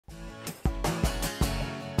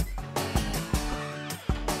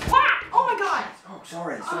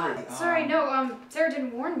sorry. Sorry, no, Sarah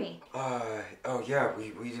didn't warn me. Oh yeah,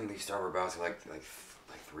 we didn't leave Starboard about till like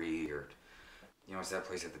 3 or, you know, it's that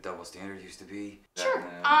place that the Double Standard used to be. Sure.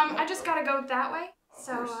 I just gotta go that way.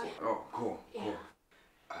 So. Oh, cool. Yeah.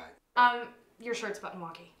 Cool. Your shirt's button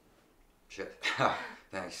wonky. Shit.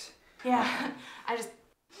 Thanks. Yeah.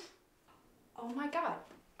 Oh my God.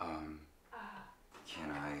 Can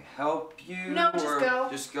I help you? No, just go.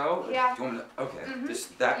 Just go? Yeah. Do you want me to? Okay.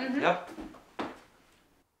 Just that. Yep.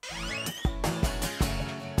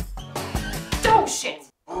 Oh shit!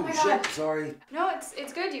 Oh my shit! God. Sorry. No,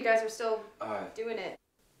 it's good. You guys are still doing it.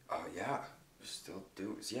 Oh yeah. We're still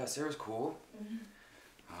do. Yeah, Sarah's cool.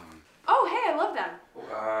 Oh hey, I love them.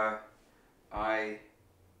 I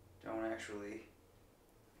don't actually.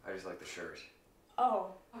 I just like the shirt.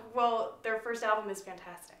 Oh, well, their first album is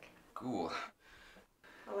fantastic. Cool.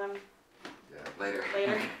 Well, yeah, later.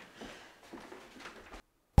 Later.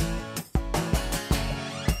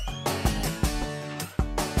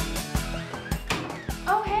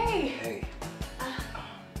 Oh, hey. Hey. I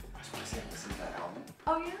just want to say, listen to that album.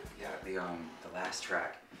 Oh, yeah? Yeah, the last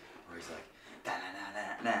track where he's like, na na na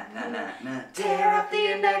na na na na. Tear up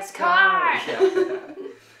the index card. Yeah.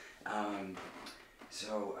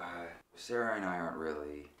 So, Sarah and I aren't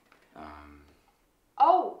really,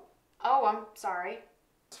 Oh, I'm sorry.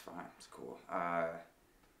 It's fine, it's cool. I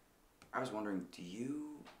was wondering, do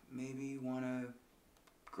you maybe want to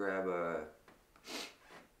grab a,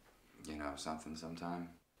 you know, something sometime?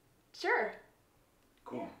 Sure.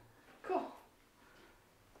 Cool. Cool.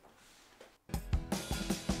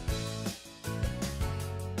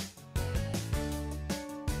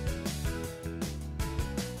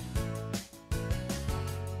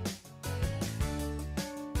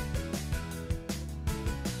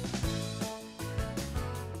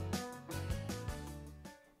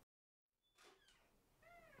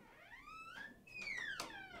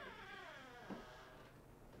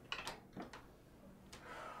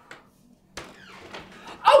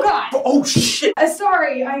 Oh God! Oh shit!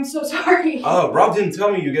 Sorry, I'm so sorry. Rob didn't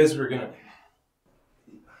tell me you guys were gonna...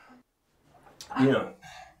 You know,